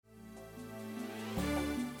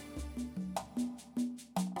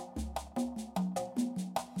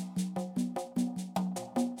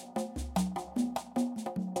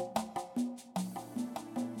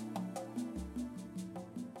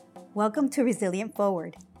Welcome to Resilient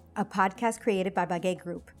Forward, a podcast created by Bagué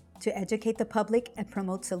Group to educate the public and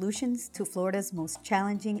promote solutions to Florida's most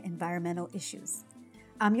challenging environmental issues.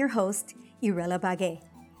 I'm your host, Irela Bagué.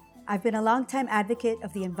 I've been a longtime advocate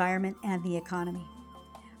of the environment and the economy.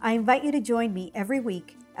 I invite you to join me every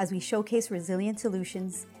week as we showcase resilient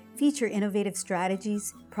solutions, feature innovative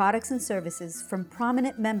strategies, products, and services from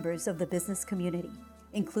prominent members of the business community,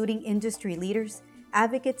 including industry leaders,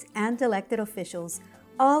 advocates, and elected officials,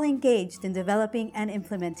 all engaged in developing and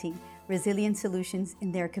implementing resilient solutions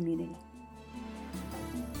in their community.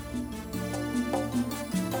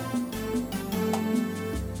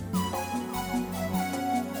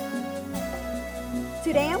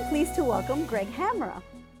 Today, I'm pleased to welcome Greg Hamra.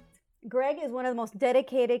 Greg is one of the most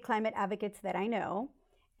dedicated climate advocates that I know,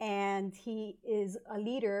 and he is a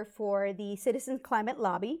leader for the Citizens Climate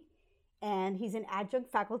Lobby, and he's an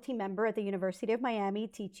adjunct faculty member at the University of Miami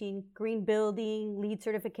teaching green building, LEED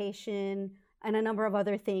certification, and a number of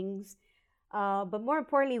other things. But more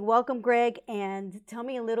importantly, welcome, Greg, and tell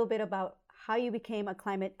me a little bit about how you became a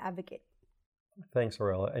climate advocate. Thanks,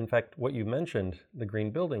 Arella. In fact, what you mentioned, the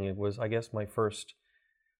green building, it was, I guess, my first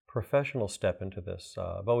professional step into this.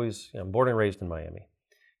 I've always, I'm born and raised in Miami,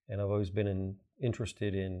 and I've always been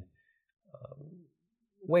interested in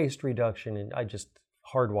waste reduction, and I just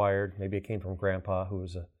hardwired. Maybe it came from Grandpa, who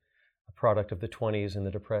was a product of the 20s and the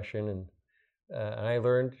Depression, and I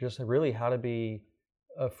learned just really how to be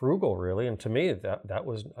frugal, really. And to me, that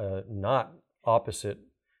was not opposite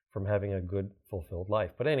from having a good, fulfilled life.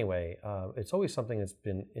 But anyway, it's always something that's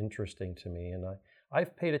been interesting to me, and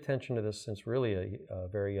I've paid attention to this since really a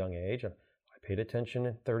very young age. I paid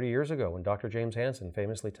attention 30 years ago when Dr. James Hansen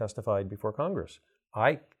famously testified before Congress.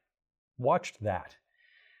 I watched that.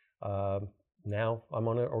 Now I'm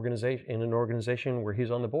in an organization where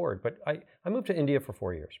he's on the board. But I moved to India for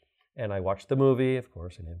 4 years, and I watched the movie, of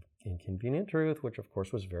course, Inconvenient Truth, which of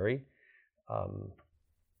course was very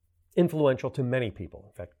influential to many people.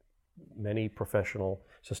 In fact, many professional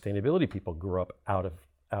sustainability people grew up out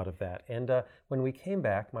of that. And when we came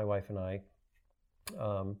back, my wife and I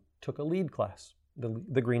took a LEED class,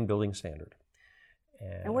 the Green Building Standard.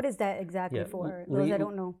 And what is that exactly for those that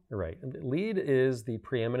don't know? Right. LEED is the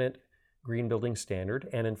preeminent green building standard,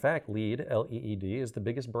 and in fact, LEED, L-E-E-D, is the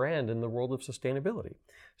biggest brand in the world of sustainability.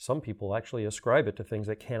 Some people actually ascribe it to things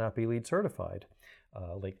that cannot be LEED certified,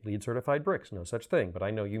 like LEED certified bricks, no such thing, but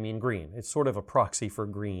I know you mean green. It's sort of a proxy for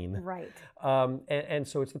green. Right. And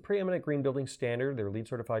so it's the preeminent green building standard. There are LEED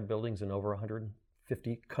certified buildings in over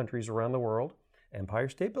 150 countries around the world. Empire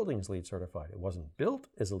State Building is LEED certified. It wasn't built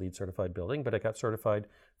as a LEED certified building, but it got certified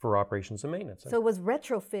for operations and maintenance. So it was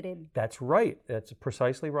retrofitted. That's right. That's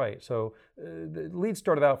precisely right. So the LEED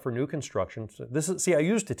started out for new construction. So I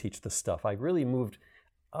used to teach this stuff. I really moved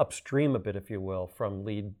upstream a bit, if you will, from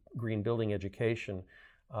LEED green building education.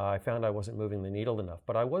 I found I wasn't moving the needle enough,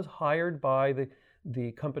 but I was hired by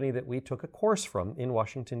the company that we took a course from in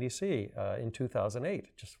Washington, D.C. In 2008.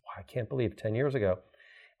 I can't believe, 10 years ago.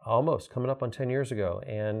 Almost coming up on 10 years ago.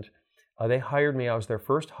 And they hired me. I was their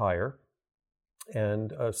first hire.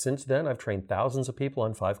 And since then, I've trained thousands of people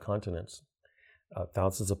on 5 continents.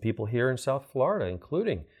 Thousands of people here in South Florida,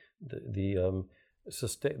 including the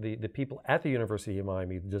people at the University of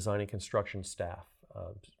Miami, the design and construction staff,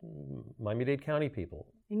 Miami-Dade County people.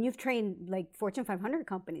 And you've trained like Fortune 500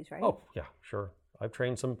 companies, right? Oh, yeah, sure. I've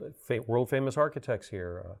trained some world-famous architects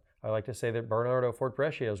here. I like to say that Bernardo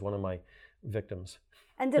Fort-Brescia is one of my victims.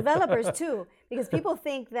 And developers too, because people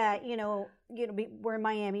think that we're in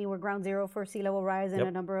Miami, we're ground zero for sea level rise and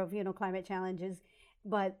a number of climate challenges,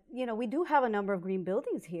 but we do have a number of green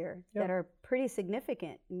buildings here that are pretty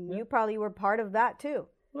significant. You probably were part of that too.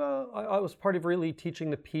 Well, I was part of really teaching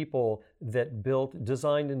the people that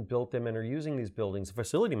designed and built them and are using these buildings,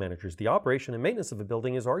 facility managers. The operation and maintenance of a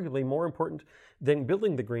building is arguably more important than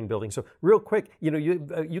building the green building. So real quick,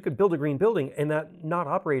 you could build a green building and not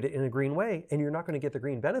operate it in a green way, and you're not going to get the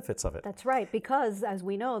green benefits of it. That's right, because as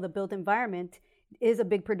we know, the built environment is a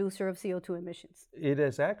big producer of CO2 emissions. It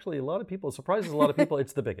is actually, surprises a lot of people,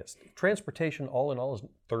 it's the biggest. Transportation all in all is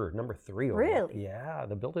number 3. Really? Yeah,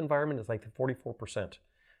 the built environment is like 44%.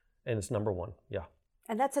 And it's number 1, yeah.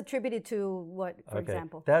 And that's attributed to what, for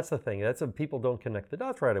example? That's the thing. People don't connect the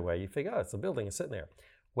dots right away. You figure, it's a building, it's sitting there.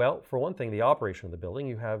 Well, for one thing, the operation of the building,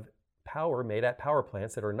 you have power made at power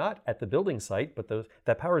plants that are not at the building site, but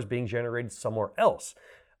that power is being generated somewhere else.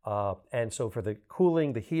 And so for the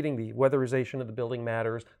cooling, the heating, the weatherization of the building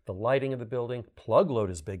matters, the lighting of the building. Plug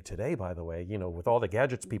load is big today, by the way, with all the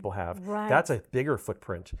gadgets people have. Right. That's a bigger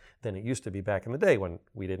footprint than it used to be back in the day when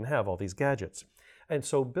we didn't have all these gadgets. And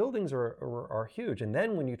so buildings are huge. And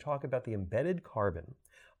then when you talk about the embedded carbon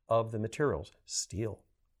of the materials. Steel,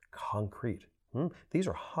 concrete. These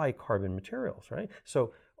are high carbon materials, right?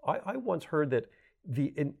 So I once heard that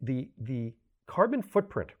the carbon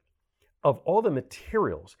footprint of all the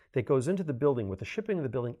materials that goes into the building with the shipping of the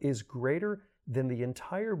building is greater than the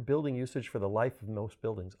entire building usage for the life of most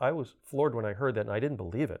buildings. I was floored when I heard that, and I didn't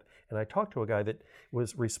believe it. And I talked to a guy that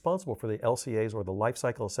was responsible for the LCAs, or the life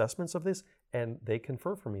cycle assessments of this, and they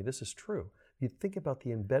confirm for me this is true. You think about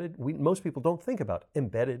the embedded, most people don't think about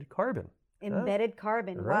embedded carbon. Embedded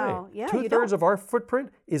carbon, right. Wow. Yeah, 2/3 of our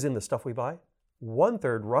footprint is in the stuff we buy.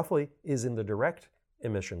 1/3 roughly is in the direct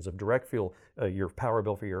emissions of direct fuel, your power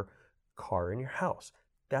bill for your car in your house.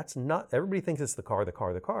 That's not, everybody thinks it's the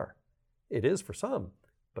car. It is for some,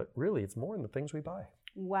 but really it's more in the things we buy.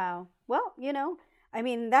 Wow. Well, I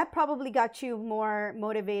mean, that probably got you more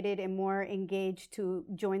motivated and more engaged to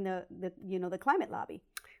join the climate lobby,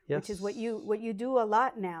 yes. which is what you do a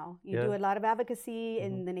lot now. You do a lot of advocacy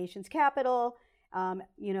in the nation's capital,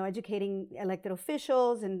 educating elected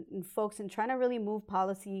officials and folks, and trying to really move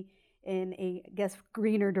policy in a, I guess,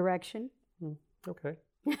 greener direction. Okay.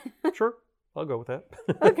 Sure. I'll go with that.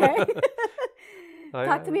 Okay.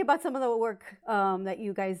 Talk to me about some of the work that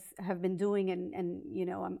you guys have been doing, and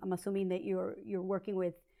I'm assuming that you're working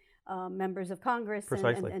with members of Congress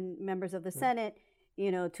and members of the Senate,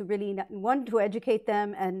 to really, one, to educate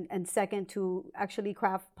them, and second, to actually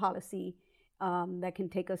craft policy that can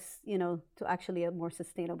take us, to actually a more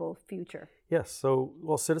sustainable future. Yes. So,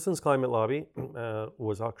 Citizens Climate Lobby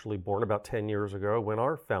was actually born about 10 years ago when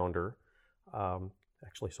our founder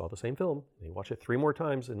actually saw the same film. He watched it 3 more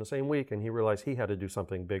times in the same week, and he realized he had to do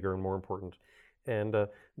something bigger and more important. And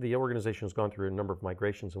the organization has gone through a number of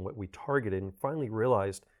migrations, and what we targeted, and finally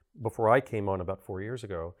realized before I came on about 4 years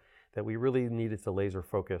ago, that we really needed to laser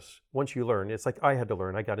focus. Once you learn, it's like I had to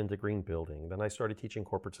learn. I got into green building. Then I started teaching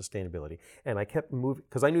corporate sustainability. And I kept moving,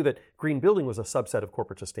 because I knew that green building was a subset of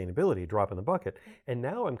corporate sustainability, drop in the bucket. And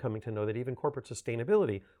now I'm coming to know that even corporate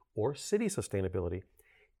sustainability or city sustainability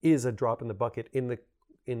is a drop in the bucket in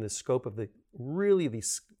the scope of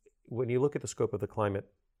when you look at the scope of the climate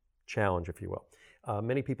challenge, if you will.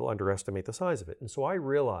 Many people underestimate the size of it. And so I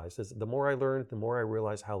realized, as the more I learned, the more I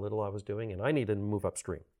realized how little I was doing, and I needed to move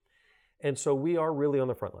upstream. And so we are really on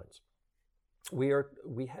the front lines.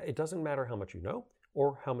 It doesn't matter how much you know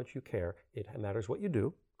or how much you care. It matters what you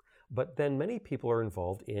do. But then many people are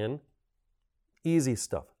involved in easy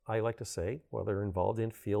stuff. I like to say, they're involved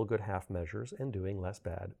in feel-good half measures and doing less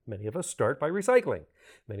bad. Many of us start by recycling.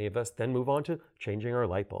 Many of us then move on to changing our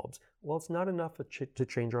light bulbs. Well, it's not enough to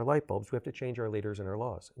change our light bulbs. We have to change our leaders and our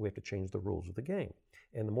laws. We have to change the rules of the game.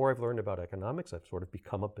 And the more I've learned about economics, I've sort of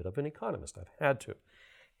become a bit of an economist. I've had to.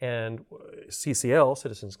 And CCL,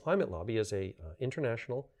 Citizens Climate Lobby, is a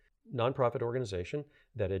international nonprofit organization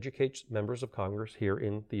that educates members of Congress here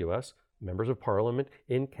in the U.S., members of Parliament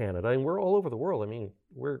in Canada, and we're all over the world. I mean,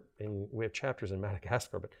 we have chapters in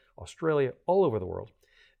Madagascar, but Australia, all over the world.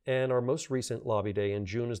 And our most recent lobby day in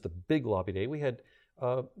June is the big lobby day. We had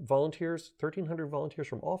volunteers, 1,300 volunteers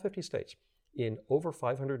from all 50 states in over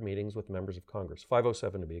 500 meetings with members of Congress,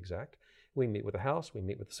 507 to be exact. We meet with the House, we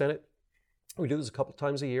meet with the Senate. We do this a couple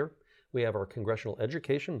times a year. We have our Congressional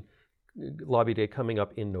Education Lobby Day coming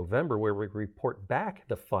up in November, where we report back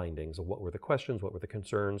the findings of what were the questions, what were the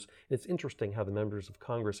concerns. It's interesting how the members of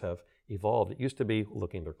Congress have evolved. It used to be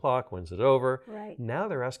looking at their clock, when's it over? Right. Now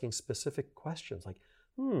they're asking specific questions like,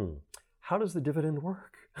 how does the dividend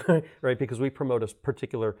work? Right? Because we promote a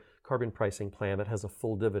particular carbon pricing plan that has a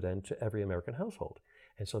full dividend to every American household.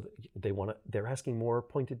 And so they're asking more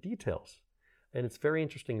pointed details. And it's very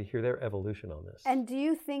interesting to hear their evolution on this. And do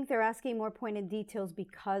you think they're asking more pointed details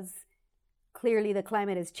because clearly the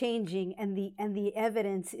climate is changing, and the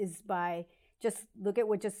evidence is by just look at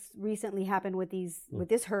what just recently happened with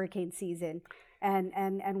this hurricane season,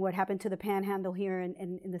 and what happened to the Panhandle here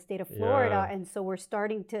in the state of Florida, and so we're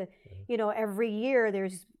starting to, every year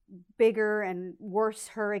there's bigger and worse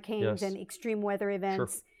hurricanes and extreme weather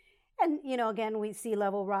events. Sure. And, again, we see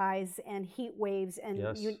level rise and heat waves and,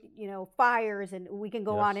 fires, and we can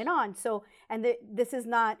go on and on. So, and this is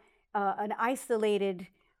not an isolated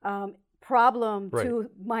problem to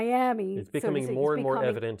Miami. It's becoming more and more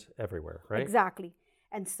evident everywhere, right? Exactly.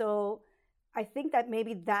 And so I think that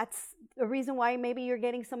maybe that's the reason why maybe you're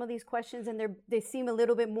getting some of these questions, and they seem a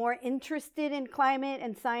little bit more interested in climate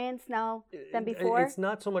and science now than before. It's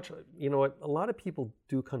not so much, a lot of people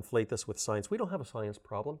do conflate this with science. We don't have a science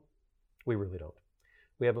problem. We really don't.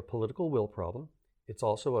 We have a political will problem. It's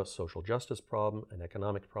also a social justice problem, an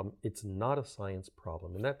economic problem. It's not a science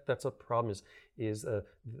problem. And that's a problem is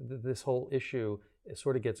this whole issue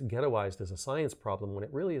sort of gets ghettoized as a science problem when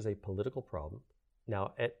it really is a political problem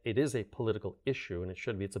Now, it is a political issue, and it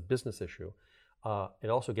should be. It's a business issue. It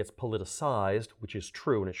also gets politicized, which is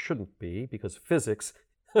true, and it shouldn't be, because physics,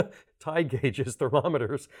 tide gauges,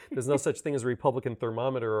 thermometers, there's no such thing as a Republican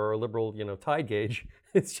thermometer or a liberal, tide gauge.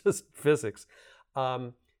 It's just physics.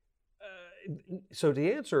 So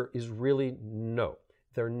the answer is really no.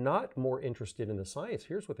 They're not more interested in the science.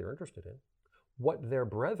 Here's what they're interested in. What their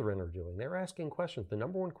brethren are doing. They're asking questions. The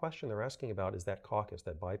number one question they're asking about is that caucus,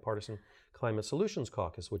 that Bipartisan Climate Solutions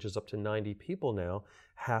Caucus, which is up to 90 people now,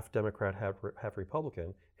 half Democrat, half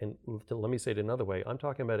Republican. And let me say it another way. I'm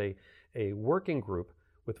talking about a working group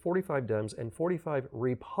with 45 Dems and 45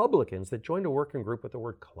 Republicans that joined a working group with the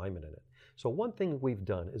word climate in it. So one thing we've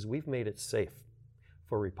done is we've made it safe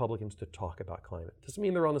for Republicans to talk about climate. Doesn't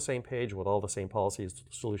mean they're on the same page with all the same policies,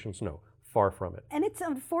 solutions. No, far from it. And it's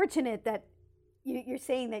unfortunate that you're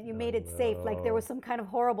saying that you made it safe, like there was some kind of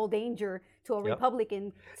horrible danger to a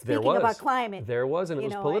Republican speaking about climate. There was, and it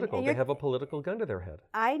was political. They have a political gun to their head.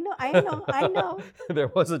 I know. There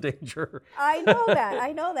was a danger. I know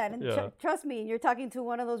that. And trust me, you're talking to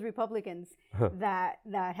one of those Republicans that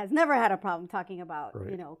has never had a problem talking about,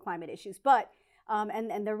 climate issues. But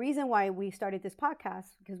and the reason why we started this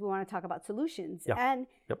podcast, because we want to talk about solutions. And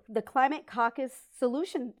the Climate Caucus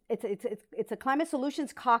Solution, it's a Climate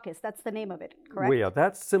Solutions Caucus. That's the name of it, correct? Well, yeah,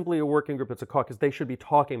 that's simply a working group. It's a caucus. They should be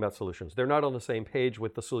talking about solutions. They're not on the same page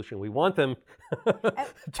with the solution we want them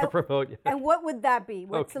to promote. And what would that be?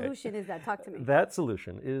 What solution is that? Talk to me. That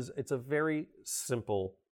solution it's a very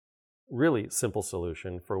simple, really simple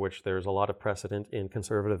solution for which there's a lot of precedent in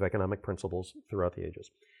conservative economic principles throughout the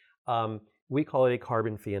ages. We call it a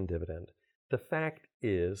carbon fee and dividend. The fact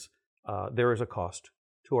is there is a cost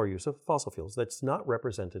to our use of fossil fuels that's not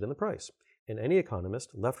represented in the price. And any economist,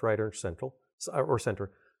 left, right, or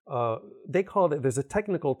center, they call it, there's a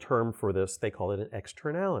technical term for this, they call it an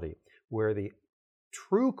externality, where the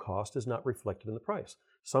true cost is not reflected in the price.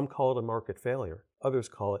 Some call it a market failure, others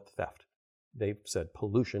call it theft. They've said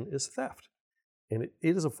pollution is theft. And it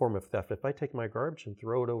is a form of theft. If I take my garbage and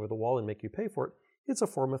throw it over the wall and make you pay for it, it's a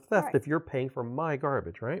form of theft if you're paying for my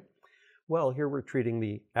garbage, right? Well, here we're treating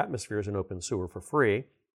the atmosphere as an open sewer for free.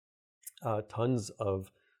 Tons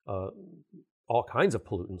of all kinds of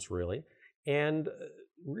pollutants, really. And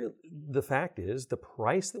the fact is, the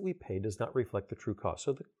price that we pay does not reflect the true cost.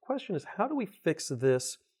 So the question is, how do we fix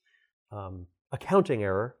this accounting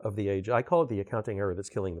error of the age? I call it the accounting error that's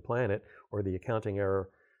killing the planet, or the accounting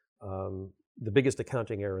error, the biggest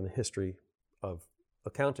accounting error in the history of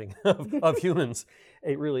accounting of humans.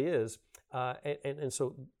 It really is. And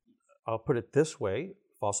so I'll put it this way.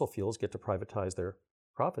 Fossil fuels get to privatize their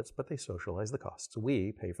profits, but they socialize the costs.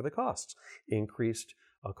 We pay for the costs. Increased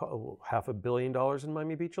 $500 million in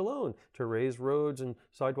Miami Beach alone to raise roads and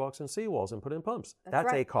sidewalks and seawalls and put in pumps.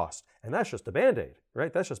 That's a cost. And that's just a Band-Aid,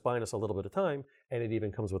 right? That's just buying us a little bit of time, and it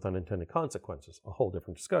even comes with unintended consequences, a whole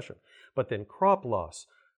different discussion. But then crop loss,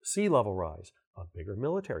 sea level rise, a bigger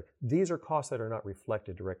military. These are costs that are not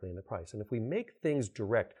reflected directly in the price. And if we make things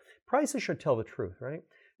direct, prices should tell the truth, right?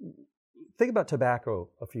 Think about tobacco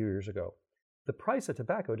a few years ago. The price of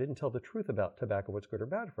tobacco didn't tell the truth about tobacco, what's good or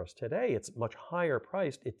bad for us. Today, it's much higher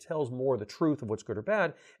priced. It tells more the truth of what's good or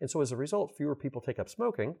bad. And so as a result, fewer people take up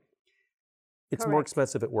smoking. It's more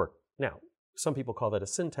expensive at work. Now, some people call that a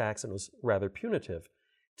sin tax, and it was rather punitive.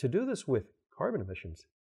 To do this with carbon emissions,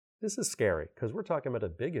 this is scary because we're talking about a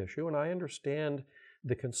big issue, and I understand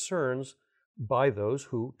the concerns by those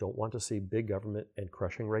who don't want to see big government and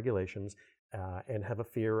crushing regulations and have a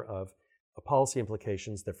fear of policy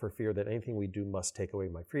implications, that for fear that anything we do must take away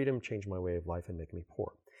my freedom, change my way of life, and make me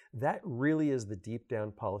poor. That really is the deep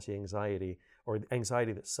down policy anxiety, or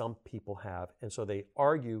anxiety that some people have. And so they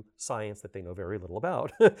argue science that they know very little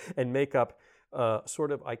about and make up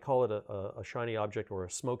sort of, I call it a shiny object or a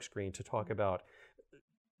smokescreen to talk about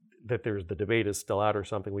that the debate is still out or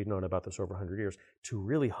something. We've known about this over 100 years, to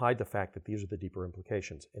really hide the fact that these are the deeper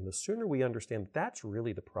implications. And the sooner we understand that's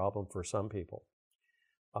really the problem for some people.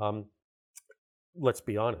 Let's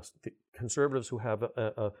be honest, the conservatives who have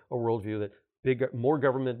a worldview that more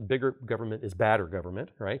government, bigger government is badder government,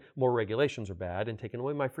 right? More regulations are bad, and taking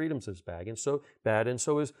away my freedoms is bad, and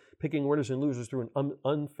so is picking winners and losers through an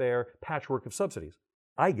unfair patchwork of subsidies.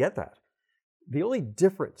 I get that. The only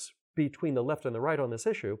difference between the left and the right on this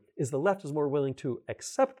issue is the left is more willing to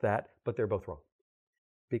accept that, but they're both wrong.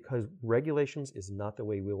 Because regulations is not the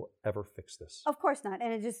way we will ever fix this. Of course not,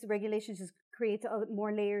 and regulations just creates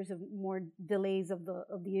more layers of more delays of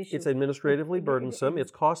the issue. It's administratively burdensome. It's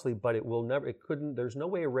costly, but there's no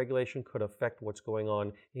way a regulation could affect what's going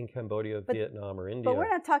on in Cambodia, Vietnam, or India. But we're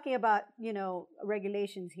not talking about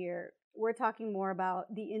regulations here We're talking more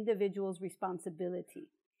about the individual's responsibility.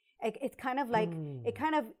 It's kind of like, it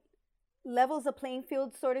kind of levels the playing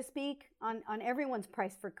field, so to speak, on everyone's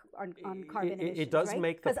price on carbon emissions. It does right?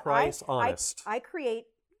 make the price honest. I create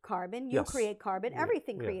carbon, you create carbon,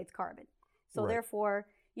 everything creates carbon. So therefore,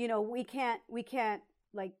 we can't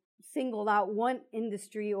like single out one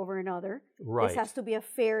industry over another. Right. This has to be a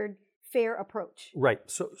fair approach. Right.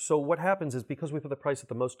 So what happens is, because we put the price at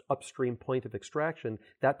the most upstream point of extraction,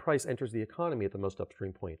 that price enters the economy at the most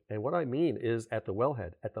upstream point. And what I mean is at the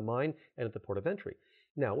wellhead, at the mine, and at the port of entry.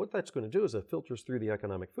 Now, what that's going to do is it filters through the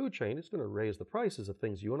economic food chain. It's going to raise the prices of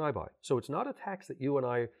things you and I buy. So it's not a tax that you and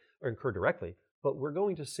I incur directly, but we're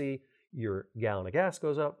going to see your gallon of gas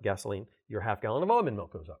goes up, gasoline, your half gallon of almond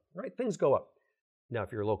milk goes up, right? Things go up. Now,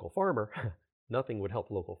 if you're a local farmer, nothing would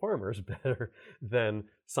help local farmers better than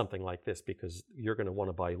something like this, because you're going to want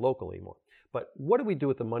to buy locally more. But what do we do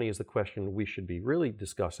with the money is the question we should be really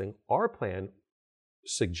discussing. Our plan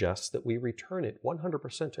suggests that we return it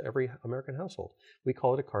 100% to every American household. We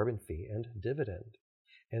call it a carbon fee and dividend.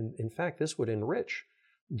 And in fact, this would enrich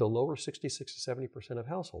the lower 60-70% of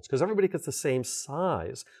households, because everybody gets the same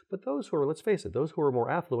size. But those who are, let's face it, those who are more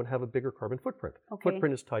affluent have a bigger carbon footprint. Okay.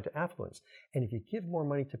 Footprint is tied to affluence. And if you give more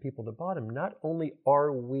money to people at the bottom, not only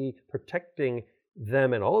are we protecting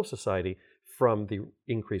them and all of society from the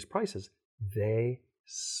increased prices, they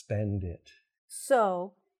spend it.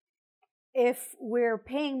 So if we're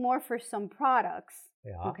paying more for some products,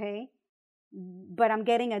 okay, but I'm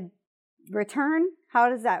getting a return, how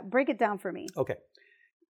does that? Break it down for me. Okay.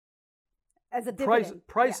 As a dividend.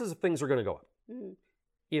 Prices of things are going to go up. Mm-hmm.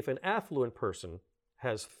 If an affluent person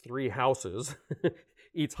has 3 houses,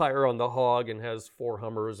 eats higher on the hog, and has 4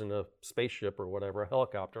 Hummers and a spaceship or whatever, a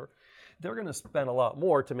helicopter, they're going to spend a lot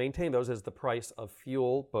more to maintain those as the price of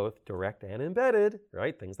fuel, both direct and embedded,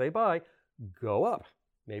 right? Things they buy, go up.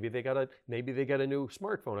 Maybe they get a new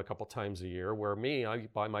smartphone a couple times a year, where I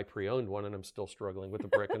buy my pre-owned one and I'm still struggling with the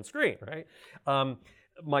brick and screen, right?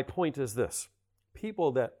 My point is this.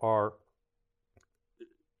 People that are...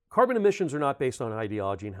 Carbon emissions are not based on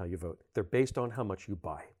ideology and how you vote. They're based on how much you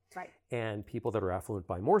buy. Right. And people that are affluent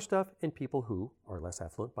buy more stuff, and people who are less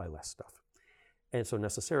affluent buy less stuff. And so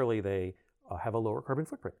necessarily they have a lower carbon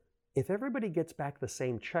footprint. If everybody gets back the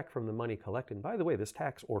same check from the money collected, and by the way, this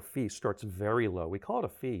tax or fee starts very low. We call it a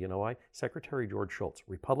fee. You know why? Secretary George Shultz,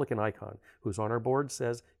 Republican icon, who's on our board,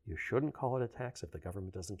 says you shouldn't call it a tax if the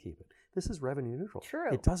government doesn't keep it. This is revenue neutral.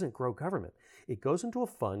 True. It doesn't grow government. It goes into a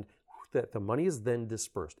fund that the money is then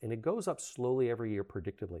dispersed, and it goes up slowly every year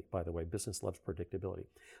predictably. By the way, business loves predictability.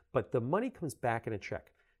 But the money comes back in a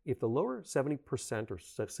check. If the lower 70% or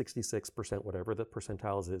 66%, whatever the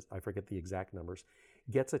percentiles is, I forget the exact numbers,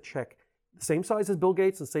 gets a check the same size as Bill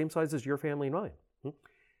Gates, the same size as your family and mine.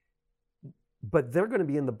 But they're going to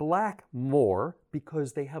be in the black more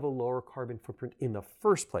because they have a lower carbon footprint in the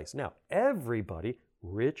first place. Now, everybody,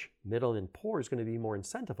 rich, middle, and poor, is going to be more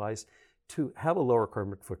incentivized to have a lower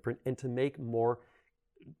carbon footprint and to make more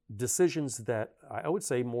decisions that, I would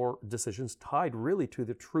say, more decisions tied really to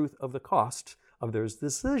the truth of the cost of those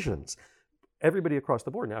decisions. Everybody across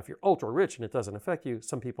the board. Now, if you're ultra rich and it doesn't affect you,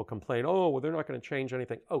 some people complain, oh, well, they're not going to change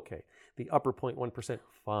anything. Okay, the upper 0.1%,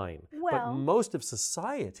 fine. But most of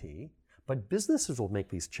society, but businesses will make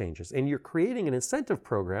these changes. And you're creating an incentive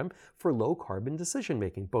program for low carbon decision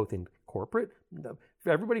making, both in corporate,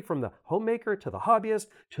 everybody from the homemaker to the hobbyist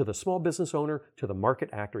to the small business owner to the market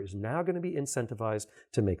actor is now going to be incentivized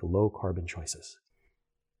to make low carbon choices.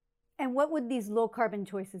 And what would these low carbon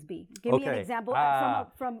choices be? Give me an example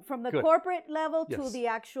from the corporate level to the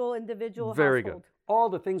actual individual household. Very good. All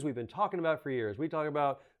the things we've been talking about for years. We talk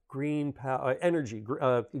about green energy,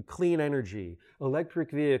 clean energy, electric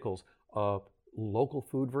vehicles, local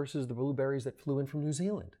food versus the blueberries that flew in from New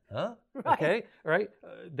Zealand. Huh? Right. Okay, right?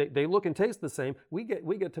 They look and taste the same. We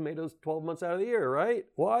get tomatoes 12 months out of the year, right?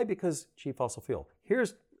 Why? Because cheap fossil fuel.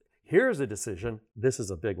 Here's a decision. This is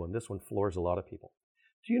a big one. This one floors a lot of people.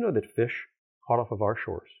 Do you know that fish caught off of our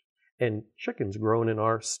shores and chickens grown in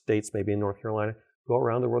our states, maybe in North Carolina, go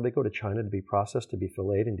around the world? They go to China to be processed, to be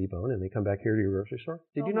filleted and deboned, and they come back here to your grocery store?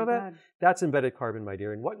 Did you know that? God. That's embedded carbon, my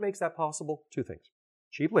dear. And what makes that possible? 2 things.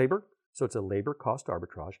 Cheap labor, so it's a labor cost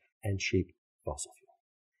arbitrage, and cheap fossil fuel.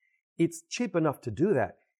 It's cheap enough to do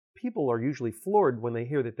that. People are usually floored when they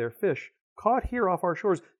hear that their fish caught here off our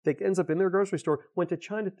shores that ends up in their grocery store went to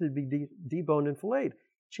China to be deboned and filleted.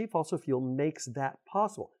 Cheap fossil fuel makes that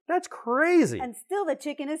possible. That's crazy. And still the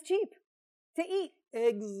chicken is cheap to eat.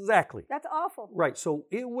 Exactly. That's awful. Right. So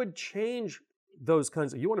it would change those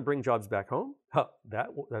kinds of, you want to bring jobs back home?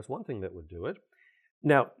 That's one thing that would do it.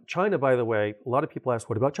 Now, China, by the way, a lot of people ask,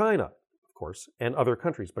 what about China? Of course, and other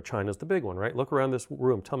countries, but China's the big one, right? Look around this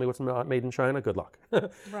room. Tell me what's not made in China. Good luck.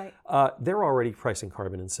 Right. They're already pricing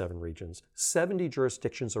carbon in 7 regions. 70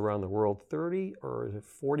 jurisdictions around the world, 30 or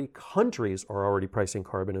 40 countries are already pricing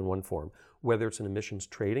carbon in one form, whether it's an emissions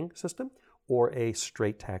trading system or a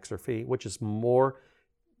straight tax or fee, which is more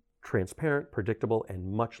transparent, predictable,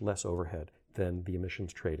 and much less overhead than the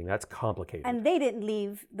emissions trading. That's complicated. And they didn't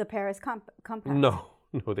leave the Paris Compact. No,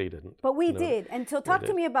 they didn't. But we did. And so talk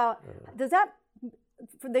to me about, does that,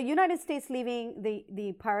 for the United States leaving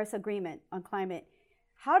the Paris Agreement on climate,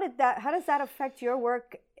 how does that affect your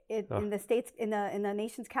work in the states, in the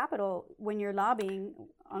nation's capital when you're lobbying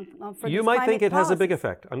for You might think it has a big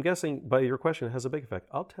effect. I'm guessing by your question it has a big effect.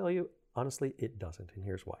 I'll tell you, honestly, it doesn't, and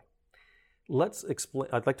here's why.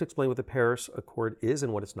 I'd like to explain what the Paris Accord is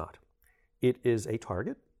and what it's not. It is a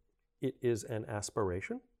target. It is an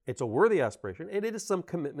aspiration. It's a worthy aspiration. And it is some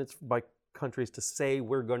commitments by countries to say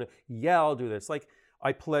we're going to, I'll do this. Like,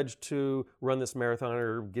 I pledge to run this marathon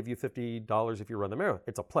or give you $50 if you run the marathon.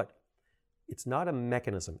 It's a pledge. It's not a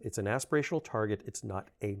mechanism. It's an aspirational target. It's not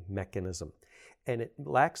a mechanism. And it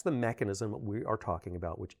lacks the mechanism we are talking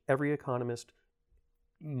about, which every economist,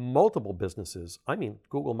 multiple businesses,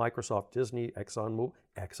 Google, Microsoft, Disney,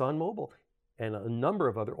 ExxonMobil, and a number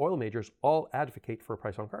of other oil majors all advocate for a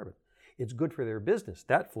price on carbon. It's good for their business.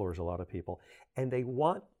 That floors a lot of people. And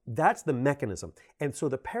that's the mechanism. And so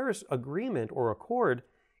the Paris Agreement or Accord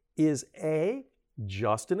is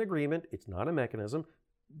just an agreement. It's not a mechanism.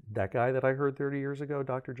 That guy that I heard 30 years ago,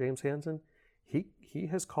 Dr. James Hansen, he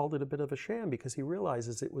has called it a bit of a sham because he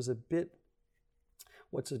realizes it was a bit,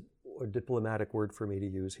 what's a diplomatic word for me to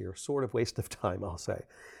use here? Sort of waste of time, I'll say.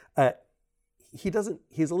 He's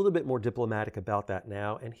a little bit more diplomatic about that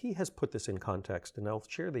now, and he has put this in context, and I'll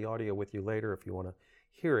share the audio with you later if you want to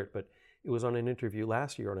hear it, but it was on an interview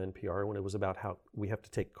last year on NPR when it was about how we have to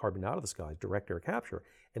take carbon out of the skies, direct air capture,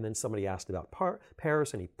 and then somebody asked about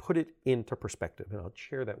Paris, and he put it into perspective, and I'll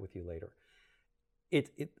share that with you later. It's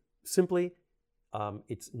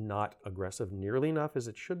not aggressive nearly enough as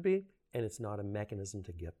it should be, and it's not a mechanism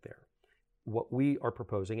to get there. What we are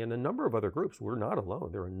proposing, and a number of other groups, we're not alone.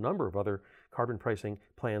 There are a number of other carbon pricing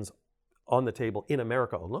plans on the table in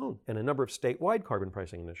America alone, and a number of statewide carbon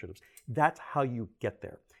pricing initiatives. That's how you get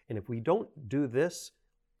there. And if we don't do this,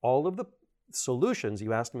 all of the solutions,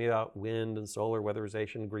 you asked me about wind and solar,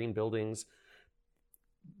 weatherization, green buildings,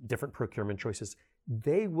 different procurement choices,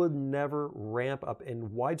 they would never ramp up,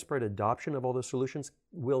 and widespread adoption of all those solutions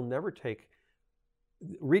will never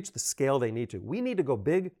reach the scale they need to. We need to go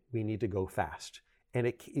big, we need to go fast.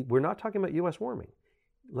 And we're not talking about US warming.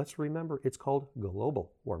 Let's remember, it's called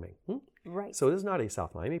global warming. Right. So it is not a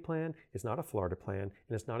South Miami plan, it's not a Florida plan, and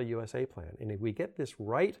it's not a USA plan. And if we get this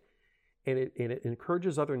right, and it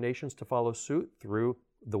encourages other nations to follow suit through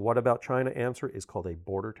the what about China answer is called a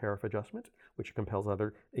border tariff adjustment, which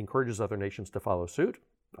encourages other nations to follow suit.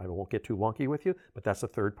 I won't get too wonky with you, but that's the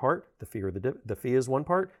third part. The fee is one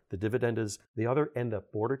part, the dividend is the other, and the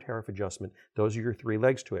border tariff adjustment. Those are your 3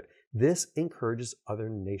 legs to it. This encourages other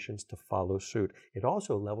nations to follow suit. It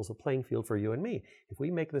also levels the playing field for you and me. If we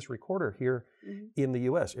make this recorder here in the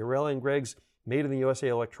U.S., Irela and Greg's Made in the USA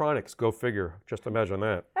Electronics, go figure, just imagine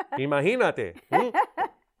that. Imagínate.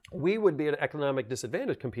 We would be at an economic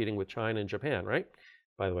disadvantage competing with China and Japan, right?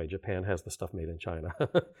 By the way, Japan has the stuff made in China,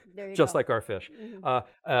 just like our fish,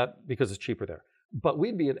 because it's cheaper there. But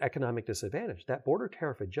we'd be at economic disadvantage. That border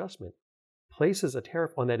tariff adjustment places a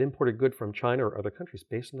tariff on that imported good from China or other countries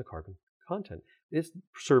based on the carbon content. It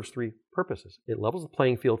serves 3 purposes. It levels the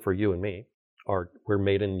playing field for you and me. We're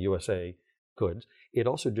made in USA goods. It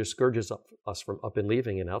also discourages us from up and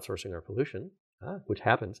leaving and outsourcing our pollution, which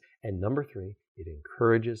happens. And number 3, it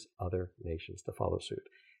encourages other nations to follow suit.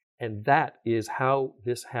 And that is how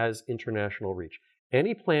this has international reach.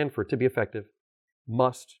 Any plan for it to be effective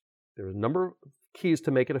there are a number of keys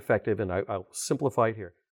to make it effective, and I'll simplify it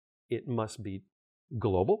here. It must be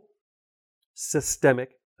global,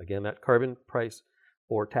 systemic. Again, that carbon price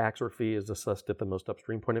or tax or fee is assessed at the most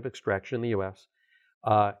upstream point of extraction in the U.S.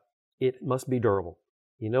 It must be durable.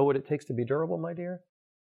 You know what it takes to be durable, my dear?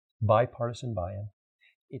 Bipartisan buy-in.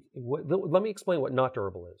 Let me explain what not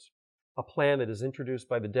durable is. A plan that is introduced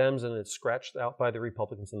by the Dems and it's scratched out by the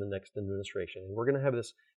Republicans in the next administration. And we're going to have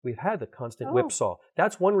this, we've had the constant whipsaw.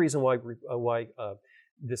 That's one reason why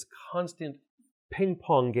this constant ping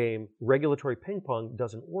pong game, regulatory ping pong,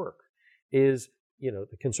 doesn't work. Is, the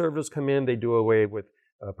conservatives come in, they do away with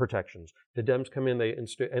protections. The Dems come in,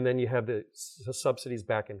 and then you have the subsidies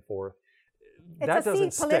back and forth. It's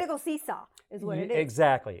a political seesaw, is what it is.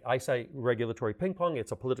 Exactly. I say regulatory ping pong.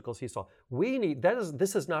 It's a political seesaw.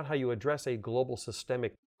 This is not how you address a global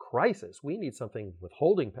systemic crisis. We need something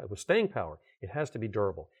with staying power. It has to be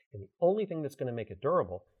durable. And the only thing that's going to make it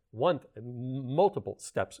durable, multiple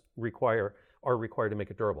steps are required to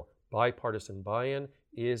make it durable. Bipartisan buy-in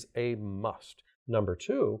is a must. Number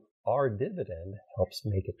two, our dividend helps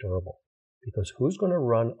make it durable. Because who's going to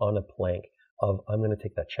run on a plank of, I'm going to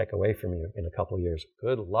take that check away from you in a couple of years?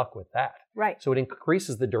 Good luck with that. Right. So it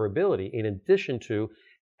increases the durability in addition to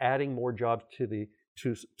adding more jobs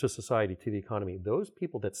to society, to the economy. Those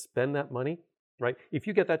people that spend that money, right? If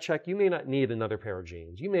you get that check, you may not need another pair of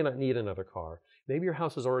jeans. You may not need another car. Maybe your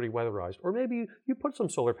house is already weatherized, or maybe you put some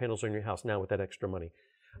solar panels on your house now with that extra money.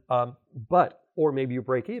 Or maybe you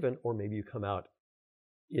break even, or maybe you come out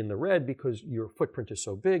in the red because your footprint is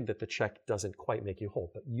so big that the check doesn't quite make you whole.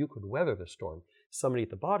 But you could weather the storm. Somebody at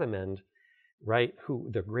the bottom end, right, who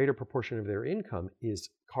the greater proportion of their income is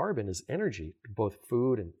carbon, is energy, both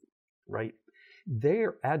food and, right,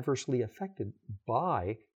 they're adversely affected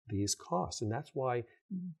by these costs. And that's why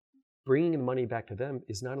bringing the money back to them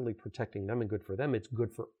is not only protecting them and good for them, it's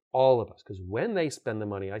good for all of us. Because when they spend the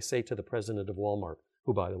money, I say to the president of Walmart,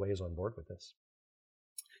 who, by the way, is on board with this,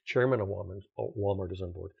 chairman of Walmart is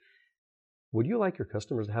on board, would you like your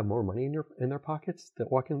customers to have more money in their pockets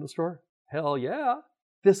that walk into the store? Hell yeah.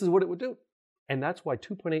 This is what it would do. And that's why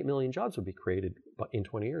 2.8 million jobs would be created in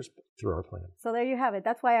 20 years through our plan. So there you have it.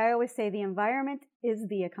 That's why I always say the environment is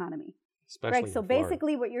the economy. Especially right. So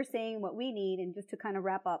basically what you're saying, what we need, and just to kind of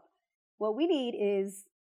wrap up, what we need is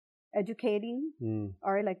educating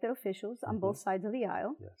our elected officials on both sides of the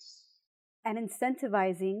aisle. Yes. And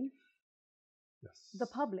incentivizing the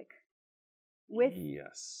public with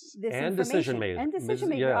this and decision makers. And decision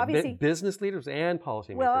makers, obviously. Business leaders and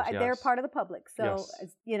policymakers. Well, they're part of the public. So,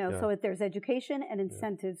 so if there's education and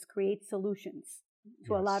incentives, create solutions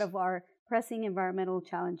to a lot of our pressing environmental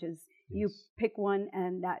challenges. You pick one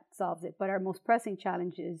and that solves it. But our most pressing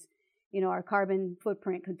challenge is, our carbon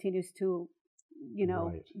footprint continues to,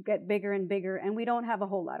 get bigger and bigger, and we don't have a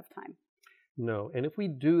whole lot of time. No, and if we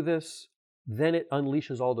do this, then it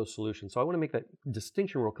unleashes all those solutions. So I want to make that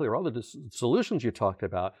distinction real clear. All the solutions you talked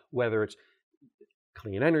about, whether it's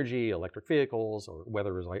clean energy, electric vehicles, or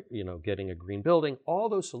whether it's getting a green building, all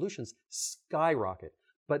those solutions skyrocket.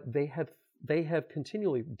 But they have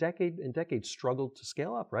continually, decade and decade, struggled to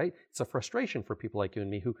scale up, right? It's a frustration for people like you and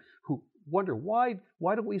me who wonder, why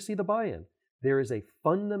don't we see the buy-in? There is a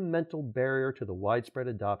fundamental barrier to the widespread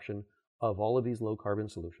adoption of all of these low-carbon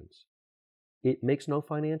solutions. It makes no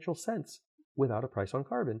financial sense without a price on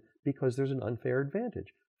carbon because there's an unfair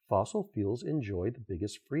advantage. Fossil fuels enjoy the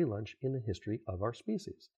biggest free lunch in the history of our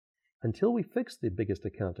species. Until we fix the biggest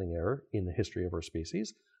accounting error in the history of our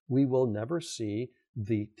species, we will never see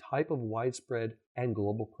the type of widespread and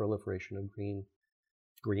global proliferation of green,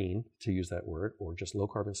 to use that word, or just low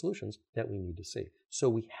carbon solutions that we need to see.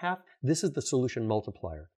 So this is the solution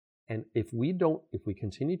multiplier. And if we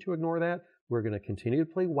continue to ignore that, we're going to continue to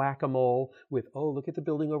play whack-a-mole with, look at the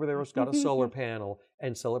building over there, it's got a solar panel,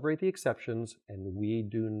 and celebrate the exceptions, and we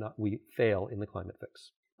fail in the climate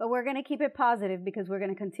fix. But we're going to keep it positive because we're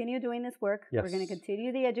going to continue doing this work. Yes. We're going to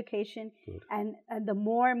continue the education. Good. And the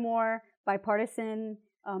more and more bipartisan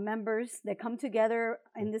members that come together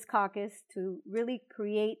in this caucus to really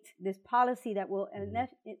create this policy that will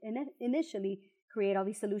initially create all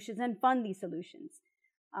these solutions and fund these solutions.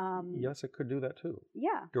 Yes, it could do that too.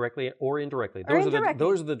 Yeah. Directly or indirectly. Those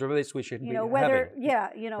are the debates we should be having.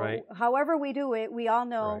 Right? However we do it, we all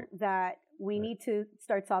know that we need to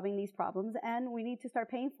start solving these problems and we need to start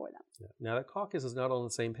paying for them. Yeah. Now, the caucus is not on the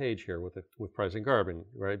same page here with pricing carbon,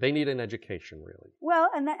 right? They need an education, really. Well,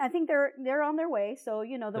 and I think they're on their way. So,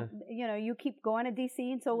 you keep going to DC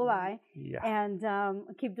and so will I. Yeah. And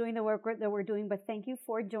keep doing the work that we're doing. But thank you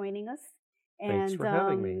for joining us. Thanks for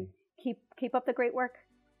having me. Keep up the great work.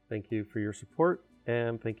 Thank you for your support,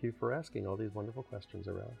 and thank you for asking all these wonderful questions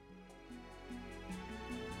around.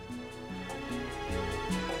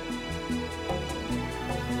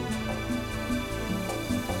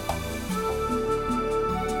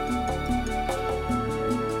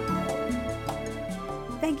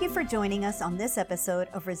 Thank you for joining us on this episode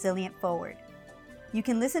of Resilient Forward. You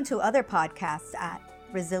can listen to other podcasts at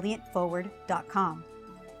resilientforward.com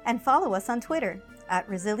and follow us on Twitter at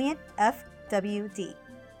ResilientFWD.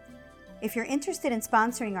 If you're interested in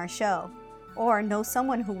sponsoring our show or know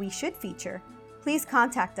someone who we should feature, please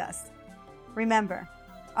contact us. Remember,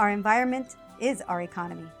 our environment is our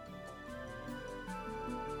economy.